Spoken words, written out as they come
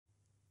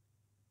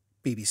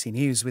BBC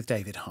News with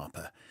David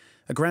Harper.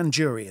 A grand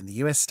jury in the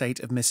US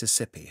state of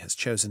Mississippi has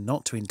chosen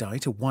not to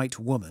indict a white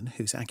woman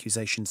whose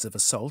accusations of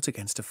assault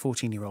against a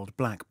 14-year-old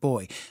black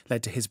boy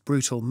led to his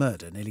brutal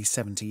murder nearly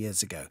 70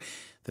 years ago.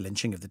 The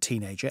lynching of the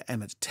teenager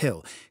Emmett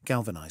Till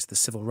galvanized the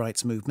civil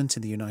rights movement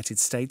in the United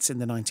States in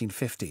the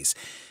 1950s.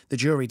 The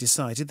jury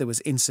decided there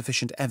was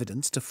insufficient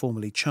evidence to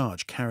formally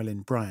charge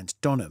Carolyn Bryant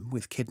Donham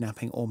with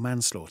kidnapping or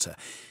manslaughter.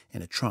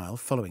 In a trial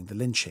following the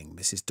lynching,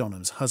 Mrs.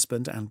 Donham's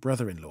husband and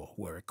brother-in-law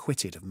were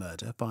acquitted of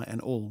murder by an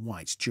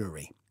all-white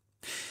jury.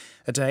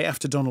 A day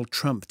after Donald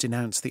Trump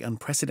denounced the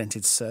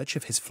unprecedented search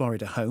of his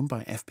Florida home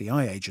by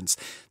FBI agents,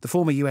 the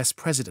former US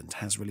president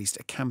has released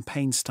a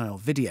campaign-style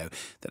video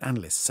that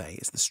analysts say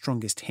is the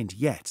strongest hint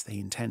yet that he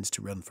intends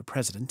to run for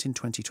president in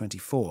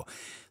 2024.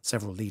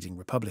 Several leading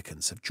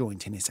Republicans have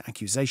joined in his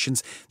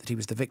accusations that he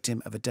was the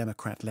victim of a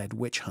Democrat-led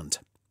witch hunt.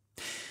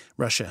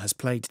 Russia has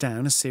played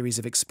down a series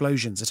of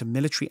explosions at a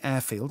military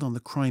airfield on the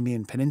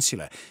Crimean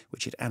Peninsula,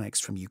 which it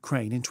annexed from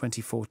Ukraine in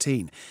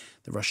 2014.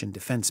 The Russian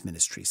Defense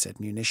Ministry said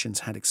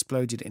munitions had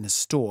exploded in a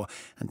store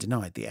and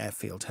denied the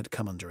airfield had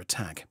come under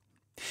attack.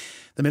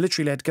 The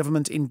military-led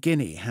government in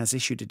Guinea has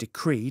issued a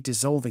decree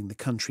dissolving the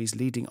country's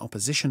leading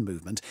opposition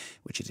movement,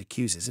 which it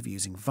accuses of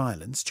using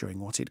violence during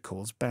what it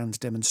calls banned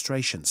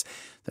demonstrations.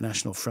 The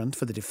National Front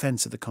for the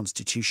Defence of the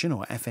Constitution,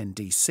 or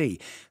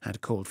FNDC,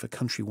 had called for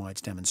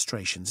countrywide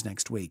demonstrations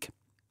next week.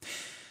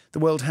 The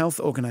World Health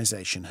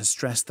Organization has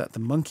stressed that the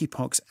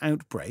monkeypox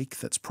outbreak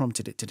that's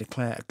prompted it to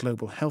declare a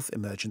global health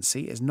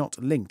emergency is not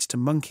linked to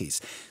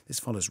monkeys. This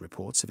follows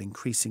reports of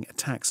increasing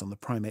attacks on the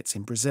primates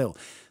in Brazil.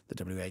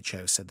 The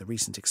WHO said the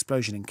recent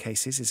explosion in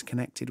cases is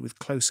connected with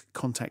close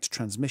contact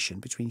transmission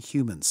between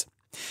humans.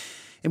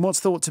 In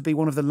what's thought to be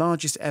one of the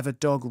largest ever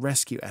dog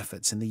rescue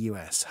efforts in the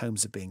US,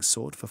 homes are being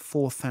sought for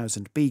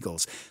 4,000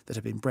 beagles that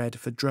have been bred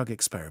for drug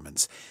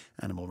experiments.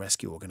 Animal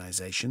rescue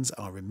organisations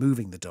are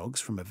removing the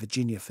dogs from a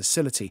Virginia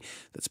facility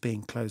that's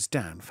being closed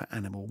down for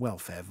animal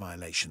welfare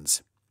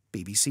violations.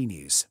 BBC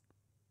News.